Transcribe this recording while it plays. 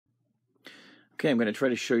Okay, I'm going to try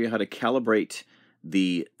to show you how to calibrate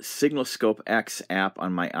the SignalScope X app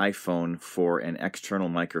on my iPhone for an external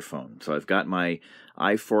microphone. So I've got my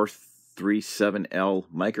i437L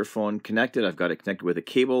microphone connected. I've got it connected with a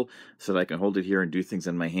cable so that I can hold it here and do things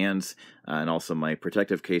in my hands. And also my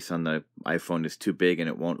protective case on the iPhone is too big and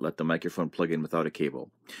it won't let the microphone plug in without a cable.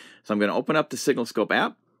 So I'm going to open up the SignalScope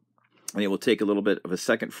app, and it will take a little bit of a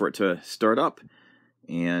second for it to start up.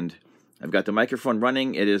 And I've got the microphone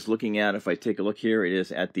running. It is looking at, if I take a look here, it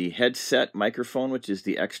is at the headset microphone, which is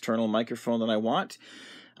the external microphone that I want.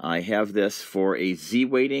 I have this for a Z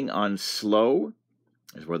weighting on slow,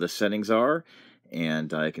 is where the settings are.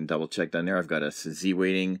 And I can double check down there. I've got a Z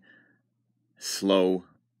weighting, slow,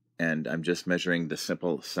 and I'm just measuring the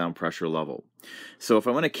simple sound pressure level. So if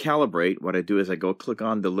I want to calibrate, what I do is I go click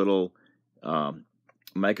on the little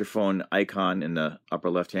microphone icon in the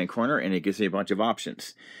upper left-hand corner, and it gives me a bunch of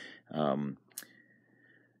options.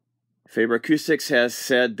 Faberacoustics has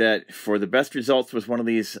said that for the best results with one of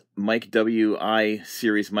these MicW I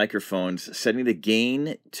series microphones, setting the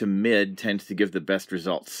gain to mid tends to give the best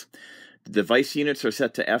results. The device units are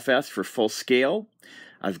set to FS for full scale.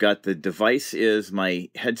 I've got the device is my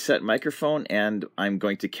headset microphone, and I'm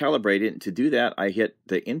going to calibrate it. And to do that, I hit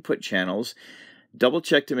the input channels, double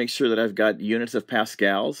check to make sure that I've got units of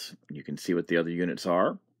pascals. You can see what the other units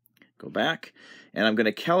are. Go back, and I'm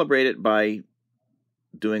going to calibrate it by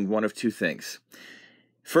doing one of two things.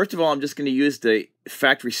 First of all, I'm just going to use the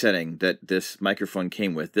factory setting that this microphone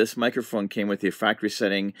came with. This microphone came with a factory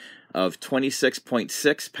setting of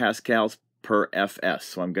 26.6 pascals per FS.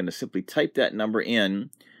 So I'm going to simply type that number in,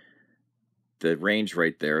 the range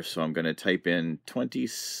right there. So I'm going to type in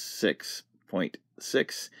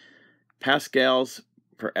 26.6 pascals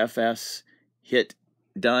per FS, hit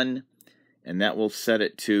done, and that will set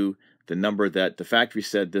it to the number that the factory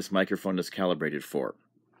said this microphone is calibrated for.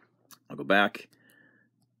 I'll go back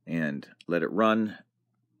and let it run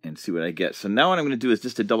and see what I get. So now what I'm going to do is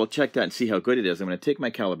just to double check that and see how good it is. I'm going to take my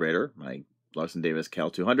calibrator, my Larson Davis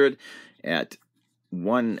CAL200, it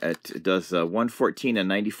does 114 and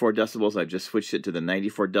 94 decibels. I've just switched it to the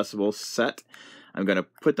 94 decibels set. I'm going to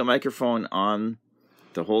put the microphone on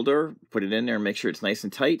the holder, put it in there and make sure it's nice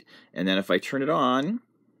and tight. And then if I turn it on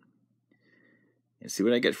and see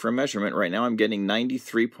what I get for a measurement, right now I'm getting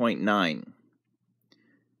 93.9,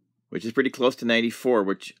 which is pretty close to 94,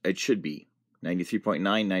 which it should be.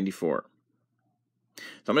 93.9, 94. So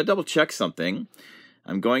I'm going to double check something.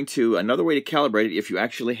 I'm going to, another way to calibrate it, if you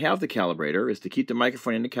actually have the calibrator, is to keep the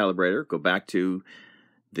microphone in the calibrator, go back to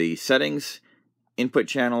the settings, input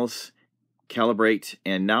channels, calibrate,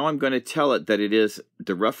 and now I'm going to tell it that it is,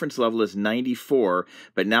 the reference level is 94,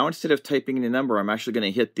 but now instead of typing in the number, I'm actually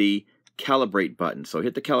going to hit the calibrate button. So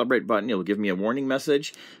hit the calibrate button, it'll give me a warning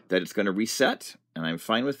message that it's going to reset, and I'm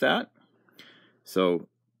fine with that. So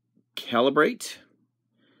calibrate,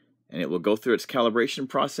 and it will go through its calibration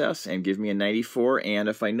process and give me a 94, and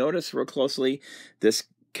if I notice real closely, this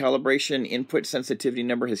calibration input sensitivity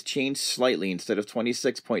number has changed slightly. Instead of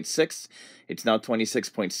 26.6, it's now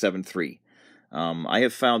 26.73. I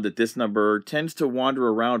have found that this number tends to wander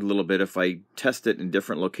around a little bit if I test it in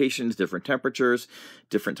different locations, different temperatures,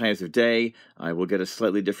 different times of day. I will get a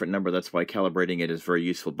slightly different number. That's why calibrating it is very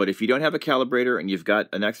useful. But if you don't have a calibrator and you've got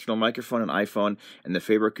an external microphone, an iPhone, and the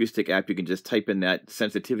Faberacoustic app, you can just type in that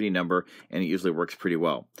sensitivity number and it usually works pretty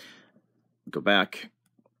well. Go back,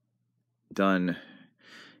 done,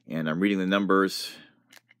 and I'm reading the numbers,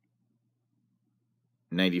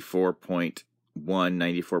 94.1,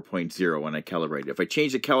 94.0 when I calibrate it. If I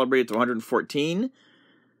change the calibrator to 114,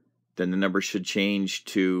 then the number should change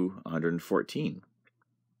to 114.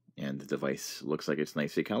 And the device looks like it's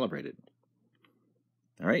nicely calibrated.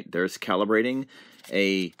 All right, there's calibrating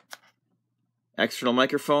a external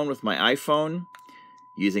microphone with my iPhone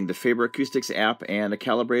using the Faberacoustics app and a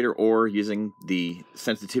calibrator, or using the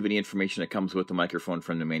sensitivity information that comes with the microphone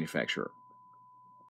from the manufacturer.